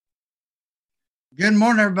Good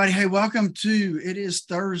morning, everybody. Hey, welcome to it is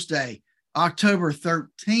Thursday, October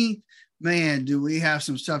 13th. Man, do we have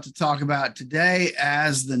some stuff to talk about today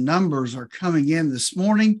as the numbers are coming in this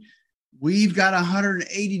morning. We've got a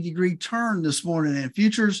 180-degree turn this morning in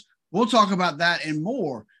futures. We'll talk about that and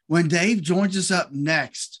more when Dave joins us up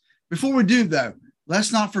next. Before we do, though,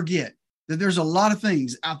 let's not forget that there's a lot of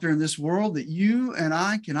things out there in this world that you and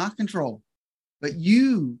I cannot control, but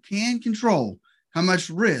you can control how much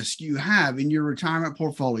risk you have in your retirement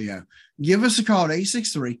portfolio. Give us a call at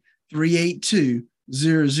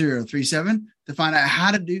 863-382-0037 to find out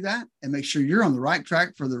how to do that and make sure you're on the right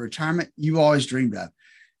track for the retirement you always dreamed of.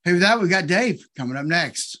 Hey, with that, we got Dave coming up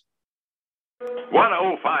next.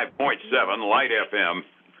 105.7 Light FM.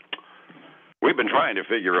 We've been trying to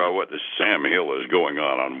figure out what the Sam Hill is going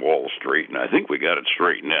on Wall Street, and I think we got it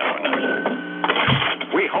straight now.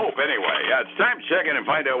 We hope, anyway. It's time to check in and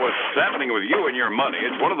find out what's happening with you and your money.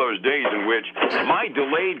 It's one of those days in which my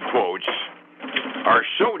delayed quotes are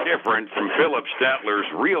so different from Phillip Statler's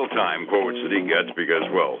real-time quotes that he gets because,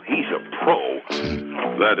 well, he's a pro,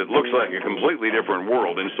 that it looks like a completely different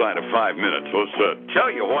world inside of 5 minutes. Let's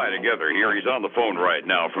tell you why together here. He's on the phone right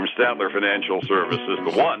now from Statler Financial Services,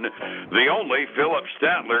 the one, the only Phillip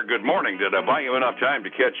Statler. Good morning. Did I buy you enough time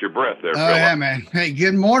to catch your breath there, Phillip? Yeah, man. Hey,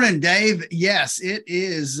 good morning, Dave. Yes, it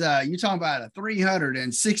is. You're talking about a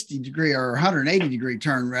 360-degree or 180-degree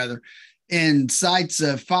turn, rather, in sights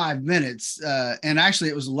of 5 minutes. And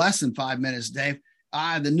actually, it was less than 5 minutes, Dave.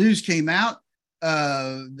 The news came out,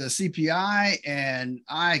 the CPI, and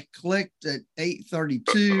I clicked at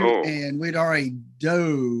 8:32, and we'd already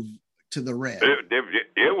dove to the red.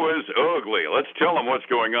 It was ugly. Let's tell them what's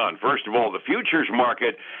going on. First of all, the futures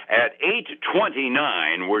market at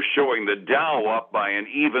 8:29 was showing the Dow up by an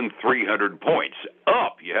even 300 points.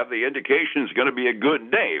 Up. You have the indication it's going to be a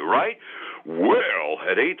good day, right? Well,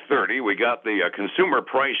 at 8:30, we got the Consumer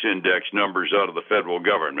Price Index numbers out of the federal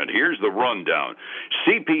government. Here's the rundown.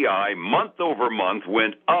 CPI, month over month,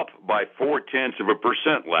 went up by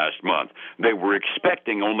 0.4% last month. They were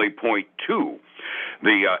expecting only 0.2.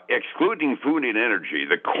 The excluding food and energy,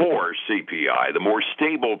 the core CPI, the more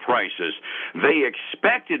stable prices, they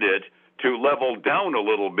expected it to level down a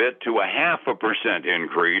little bit to a 0.5%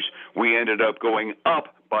 increase. We ended up going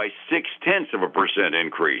up by 0.6%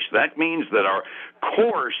 increase. That means that our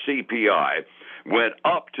core CPI went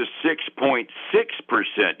up to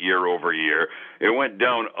 6.6% year over year. It went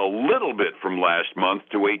down a little bit from last month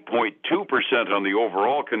to 8.2% on the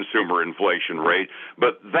overall consumer inflation rate,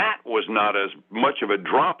 but that was not as much of a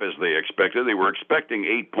drop as they expected. They were expecting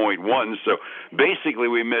 8.1, so basically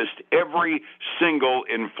we missed every single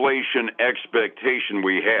inflation expectation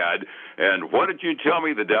we had. And what did you tell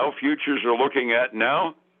me the Dow futures are looking at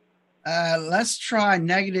now? Let's try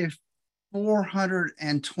negative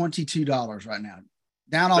 $422 right now,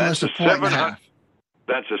 down almost a point and a half.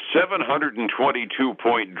 That's a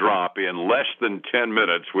 722-point drop in less than 10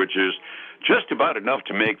 minutes, which is just about enough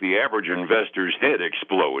to make the average investor's head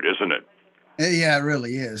explode, isn't it? Yeah, it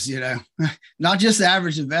really is. Not just the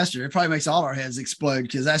average investor. It probably makes all our heads explode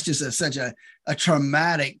because that's just such a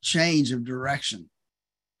traumatic change of direction.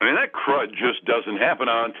 I mean, that crud just doesn't happen.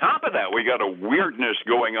 On top of that, we got a weirdness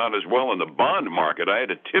going on as well in the bond market. I had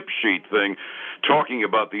a tip sheet thing talking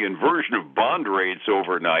about the inversion of bond rates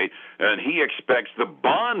overnight, and he expects the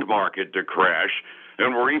bond market to crash.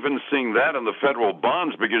 And we're even seeing that in the federal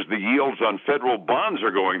bonds because the yields on federal bonds are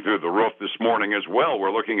going through the roof this morning as well.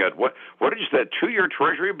 We're looking at what is that 2-year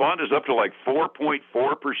Treasury bond is up to like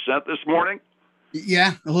 4.4% this morning?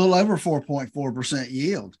 Yeah, a little over 4.4%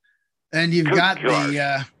 yield. And you've got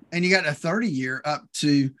the 30-year up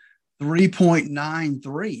to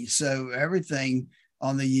 3.93. So everything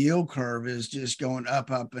on the yield curve is just going up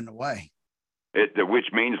and away.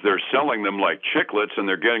 Which means they're selling them like chiclets, and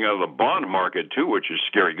they're getting out of the bond market too, which is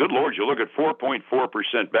scary. Good Lord, you look at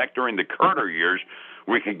 4.4% back during the Carter years.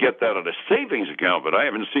 We could get that at a savings account, but I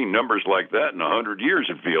haven't seen numbers like that in 100 years.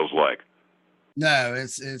 It feels like. No,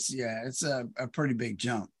 it's a pretty big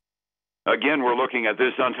jump. Again, we're looking at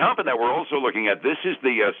this. On top of that, we're also looking at this is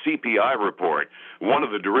the CPI report, one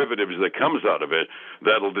of the derivatives that comes out of it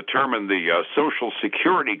that'll determine the Social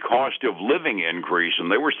Security cost of living increase.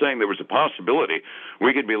 And they were saying there was a possibility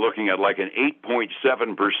we could be looking at like an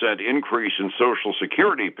 8.7% increase in Social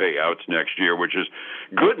Security payouts next year, which is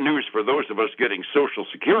good news for those of us getting Social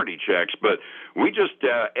Security checks. But we just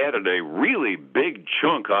added a really big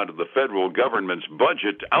chunk onto the federal government's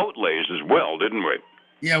budget outlays as well, didn't we?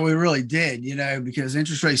 Yeah, we really did, because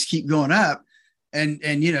interest rates keep going up and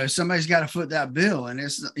somebody's got to foot that bill, and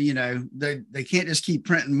it's, they can't just keep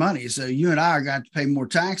printing money. So you and I are going to pay more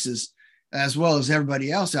taxes as well as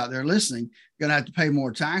everybody else out there listening, going to have to pay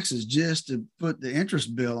more taxes just to put the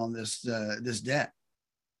interest bill on this debt.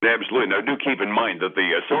 Absolutely. Now, do keep in mind that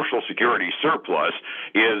the Social Security surplus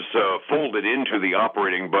is folded into the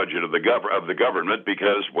operating budget of the government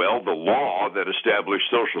because, well, the law that established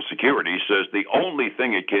Social Security says the only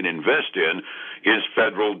thing it can invest in is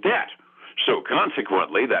federal debt. So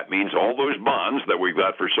consequently, that means all those bonds that we've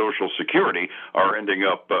got for Social Security are ending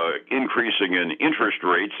up increasing in interest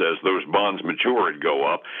rates as those bonds mature and go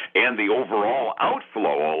up, and the overall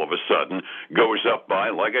outflow all of a sudden goes up by,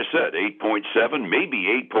 like I said, 8.7,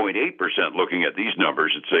 maybe 8.8% looking at these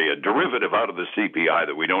numbers. It's a derivative out of the CPI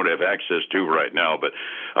that we don't have access to right now, but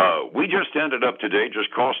we just ended up today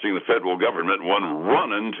just costing the federal government one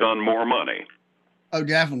running ton more money. Oh,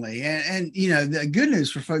 definitely. And the good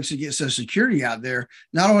news for folks who get Social Security out there,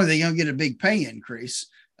 not only are they going to get a big pay increase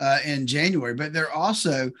in January, but their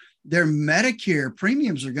Medicare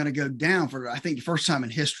premiums are going to go down for, I think, the first time in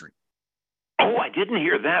history. Oh, I didn't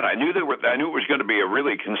hear that. I knew it was going to be a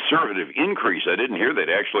really conservative increase. I didn't hear they'd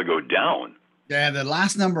actually go down. Yeah, the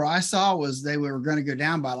last number I saw was they were going to go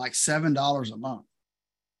down by like $7 a month.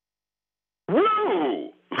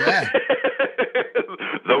 Woo! Yeah.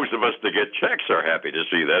 Those of us that get checks are happy to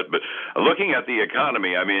see that. But looking at the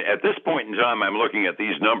economy, I mean, at this point in time, I'm looking at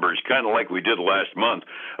these numbers kind of like we did last month.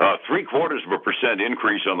 0.75%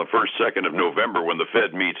 increase on the 1st, 2nd of November when the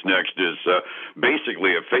Fed meets next is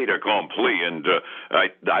basically a fait accompli. And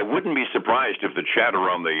I wouldn't be surprised if the chatter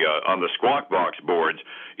on the Squawk Box boards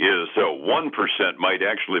is 1% might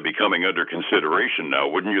actually be coming under consideration now,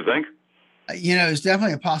 wouldn't you think? It's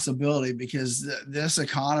definitely a possibility because this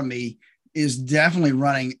economy is definitely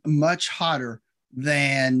running much hotter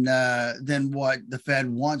than what the Fed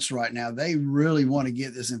wants right now. They really want to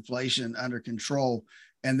get this inflation under control,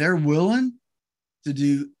 and they're willing to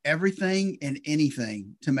do everything and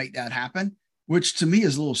anything to make that happen, which to me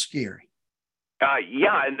is a little scary.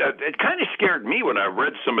 Yeah, and it kind of scared me when I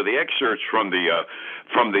read some of the excerpts from the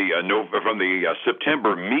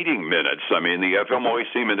September meeting minutes. I mean, the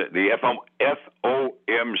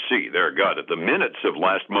FOMC. There, got it. The minutes of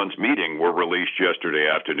last month's meeting were released yesterday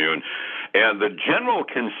afternoon, and the general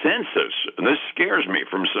consensus, and this scares me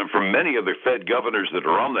from many of the Fed governors that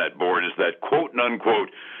are on that board, is that quote unquote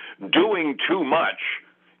doing too much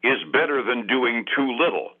is better than doing too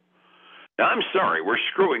little. Now, I'm sorry, we're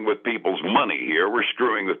screwing with people's money here. We're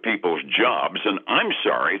screwing with people's jobs. And I'm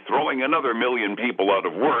sorry, throwing another million people out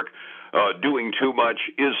of work, doing too much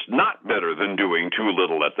is not better than doing too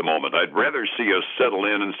little at the moment. I'd rather see us settle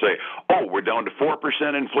in and say, oh, we're down to 4%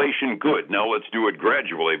 inflation. Good. Now let's do it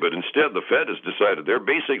gradually. But instead, the Fed has decided they're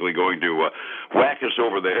basically going to whack us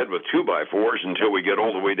over the head with 2x4s until we get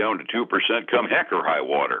all the way down to 2% come heck or high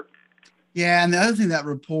water. Yeah, and the other thing, that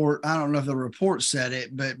report, I don't know if the report said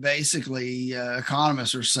it, but basically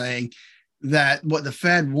economists are saying that what the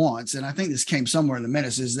Fed wants, and I think this came somewhere in the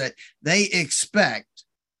minutes, is that they expect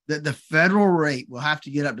that the federal rate will have to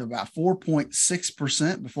get up to about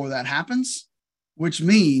 4.6% before that happens, which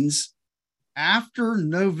means after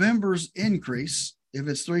November's increase, if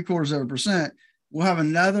it's 0.75%, we'll have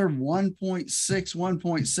another 1.6,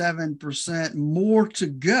 1.7% more to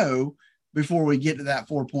go before we get to that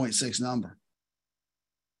 4.6 number.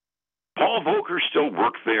 Paul Volcker still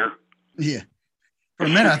work there? Yeah. For a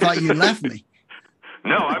minute, I thought you left me.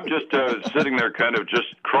 No, I'm just sitting there kind of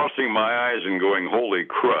just crossing my eyes and going, holy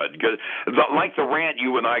crud. Like the rant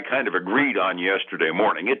you and I kind of agreed on yesterday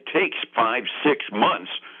morning, it takes 5-6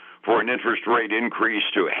 months for an interest rate increase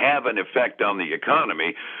to have an effect on the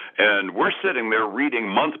economy. And we're sitting there reading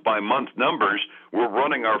month-by-month numbers. We're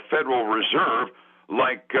running our Federal Reserve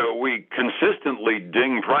like we consistently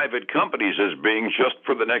ding private companies as being just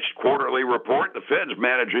for the next quarterly report. The Fed's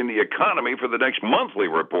managing the economy for the next monthly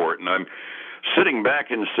report. And I'm sitting back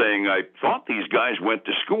and saying, I thought these guys went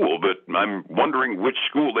to school, but I'm wondering which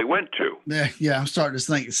school they went to. Yeah, I'm starting to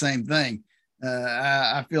think the same thing.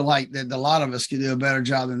 I feel like that a lot of us could do a better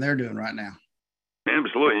job than they're doing right now.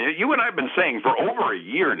 Absolutely. You and I have been saying for over a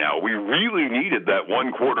year now, we really needed that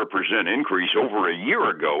 0.25% increase over a year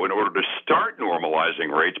ago in order to start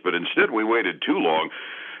normalizing rates, but instead we waited too long,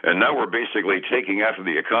 and now we're basically taking after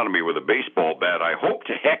the economy with a baseball bat. I hope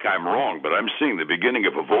to heck I'm wrong, but I'm seeing the beginning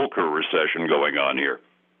of a Volcker recession going on here.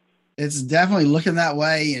 It's definitely looking that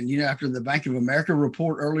way. And, after the Bank of America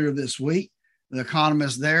report earlier this week, the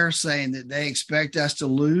economists there saying that they expect us to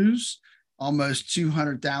lose almost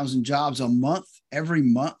 200,000 jobs a month, every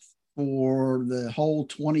month for the whole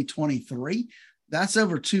 2023. That's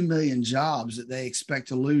over 2 million jobs that they expect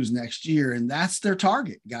to lose next year. And that's their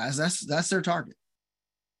target, guys. That's their target.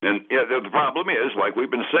 And yeah, the problem is, like we've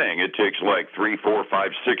been saying, it takes like 3, 4,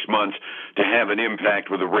 5, 6 months to have an impact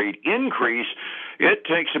with a rate increase. It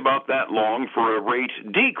takes about that long for a rate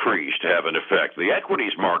decrease to have an effect. The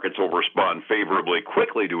equities markets will respond favorably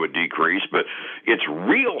quickly to a decrease, but it's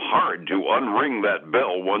real hard to unring that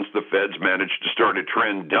bell once the Feds manage to start a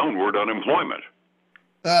trend downward on employment.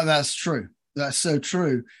 That's true. That's so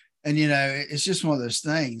true. And, it's just one of those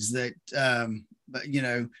things that,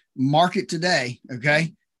 market today,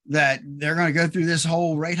 okay, that they're going to go through this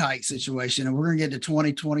whole rate hike situation, and we're going to get to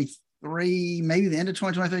 2023, maybe the end of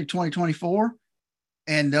 2023, 2024,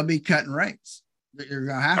 and they'll be cutting rates. You're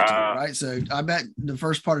going to have to, right? So I bet the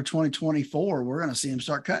first part of 2024, we're going to see them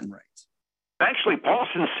start cutting rates. Actually,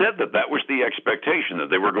 Paulson said that was the expectation, that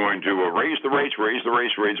they were going to raise the rates.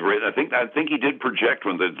 I think he did project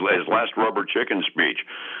when his last rubber chicken speech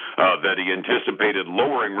that he anticipated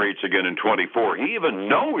lowering rates again in 24. He even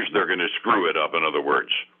knows they're going to screw it up, in other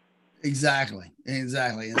words. Exactly.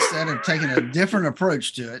 Instead of taking a different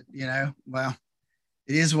approach to it, well,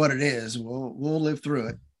 it is what it is. We'll live through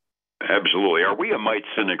it. Absolutely. Are we a mite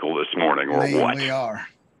cynical this morning, or what? We are.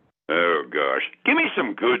 Oh, gosh. Give me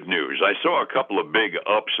some good news. I saw a couple of big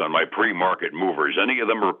ups on my pre-market movers. Any of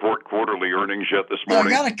them report quarterly earnings yet this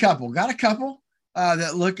morning? Got a couple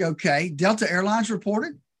that look okay. Delta Airlines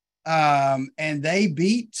reported, and they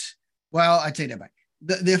beat, well, I take that back.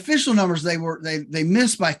 The official numbers, they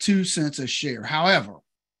missed by 2 cents a share. However,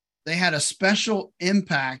 they had a special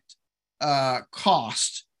impact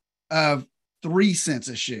cost of 3 cents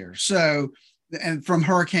a share. So, and from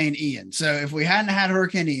Hurricane Ian. So if we hadn't had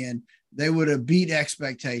Hurricane Ian, they would have beat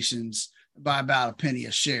expectations by about a penny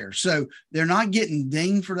a share. So they're not getting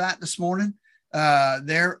dinged for that this morning.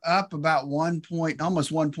 They're up about almost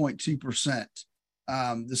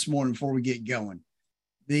 1.2% this morning before we get going.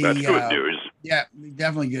 That's good news. Yeah,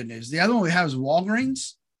 definitely good news. The other one we have is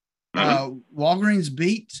Walgreens. Walgreens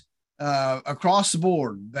beat across the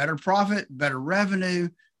board, better profit, better revenue.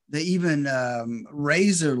 They even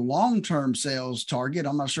raised their long-term sales target.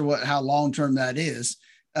 I'm not sure how long-term that is,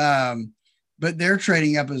 but they're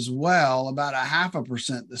trading up as well, about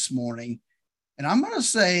 0.5% this morning. And I'm going to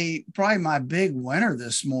say probably my big winner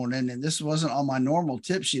this morning, and this wasn't on my normal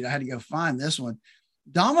tip sheet. I had to go find this one.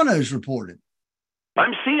 Domino's reported.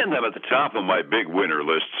 I'm seeing them at the top of my big winner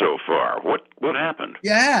list so far. What happened?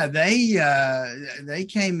 Yeah, they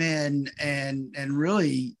came in and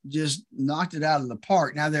really just knocked it out of the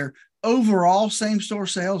park. Now, their overall same-store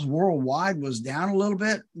sales worldwide was down a little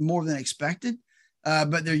bit more than expected,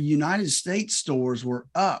 but their United States stores were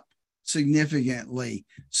up significantly.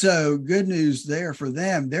 So good news there for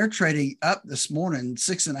them. They're trading up this morning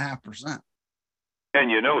 6.5%. And,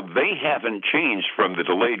 they haven't changed from the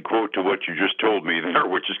delayed quote to what you just told me there,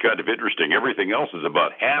 which is kind of interesting. Everything else is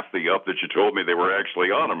about half the up that you told me they were actually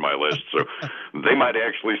on my list. So they might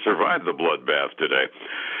actually survive the bloodbath today.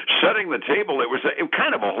 Setting the table, it was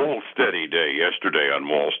kind of a whole steady day yesterday on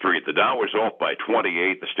Wall Street. The Dow was off by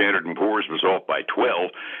 28. The Standard & Poor's was off by 12.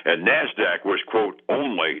 And NASDAQ was, quote,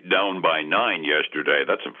 only down by 9 yesterday.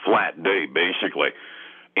 That's a flat day, basically.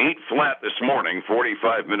 Ain't flat this morning,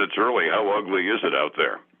 45 minutes early. How ugly is it out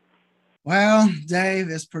there? Well, Dave,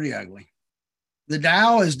 it's pretty ugly. The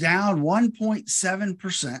Dow is down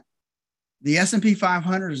 1.7%. The S&P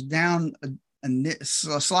 500 is down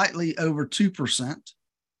slightly over 2%.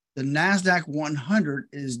 The NASDAQ 100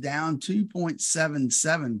 is down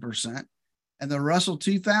 2.77%. And the Russell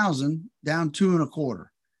 2000 down 2.25%.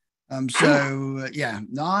 So,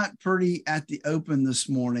 not pretty at the open this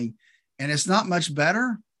morning. And it's not much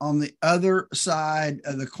better on the other side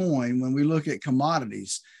of the coin when we look at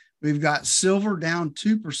commodities. We've got silver down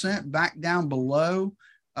 2%, back down below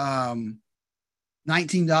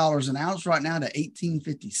 $19 an ounce right now to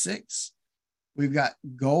 $18.56. We've got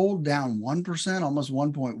gold down 1%, almost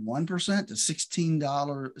 1.1% to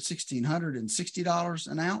 $1,660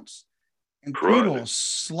 an ounce. And crude oil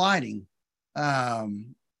sliding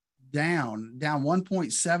down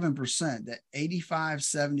 1.7% to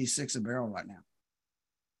 $85.76 a barrel right now.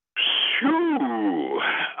 Phew.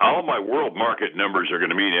 All my world market numbers are going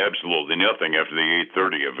to mean absolutely nothing after the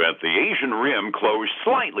 8:30 event. The Asian Rim closed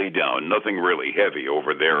slightly down, nothing really heavy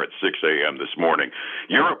over there at 6 a.m. this morning.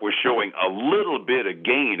 Europe was showing a little bit of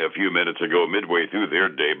gain a few minutes ago midway through their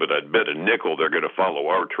day, but I'd bet a nickel they're going to follow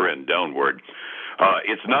our trend downward.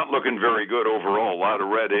 It's not looking very good overall. A lot of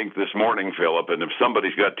red ink this morning, Phillip, and if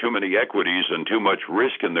somebody's got too many equities and too much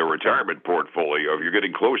risk in their retirement portfolio, if you're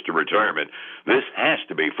getting close to retirement, this has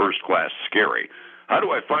to be first-class scary. How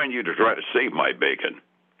do I find you to try to save my bacon?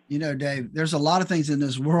 Dave, there's a lot of things in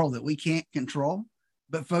this world that we can't control,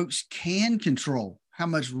 but folks can control how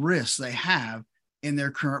much risk they have in their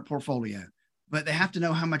current portfolio, but they have to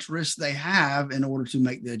know how much risk they have in order to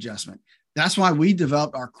make the adjustment. That's why we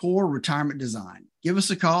developed our core retirement design. Give us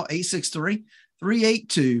a call,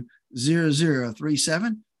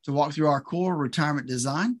 863-382-0037 to walk through our core retirement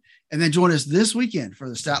design. And then join us this weekend for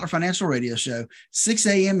the Statler Financial Radio Show, 6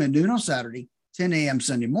 a.m. and noon on Saturday, 10 a.m.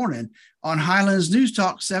 Sunday morning on Highlands News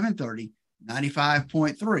Talk 730,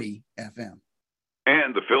 95.3 FM.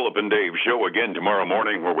 And the Phillip and Dave show again tomorrow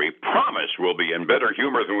morning, where we promise we'll be in better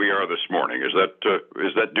humor than we are this morning. Is that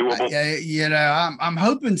doable? I'm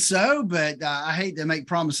hoping so, but I hate to make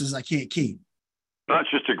promises I can't keep.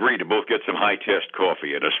 Let's just agree to both get some high-test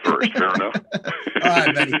coffee in us first. Fair enough? All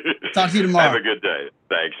right, buddy. Talk to you tomorrow. Have a good day.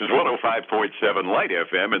 Thanks. It's 105.7 Light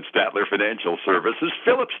FM and Statler Financial Services.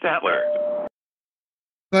 Phillip Statler.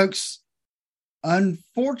 Folks,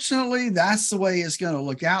 unfortunately, that's the way it's going to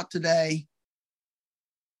look out today.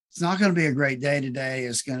 It's not going to be a great day today.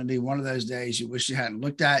 It's going to be one of those days you wish you hadn't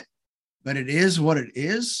looked at, but it is what it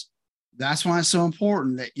is. That's why it's so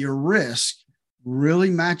important that your risk really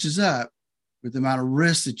matches up with the amount of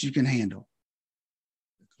risk that you can handle.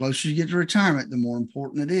 The closer you get to retirement, the more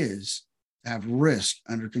important it is to have risk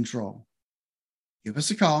under control. Give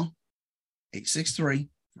us a call,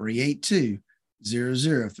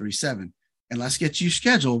 863-382-0037, and let's get you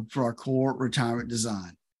scheduled for our core retirement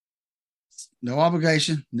design. No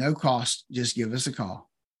obligation, no cost. Just give us a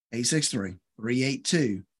call,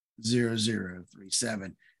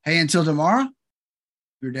 863-382-0037. Hey, until tomorrow,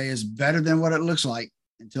 your day is better than what it looks like.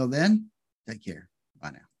 Until then, take care.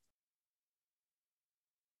 Bye now.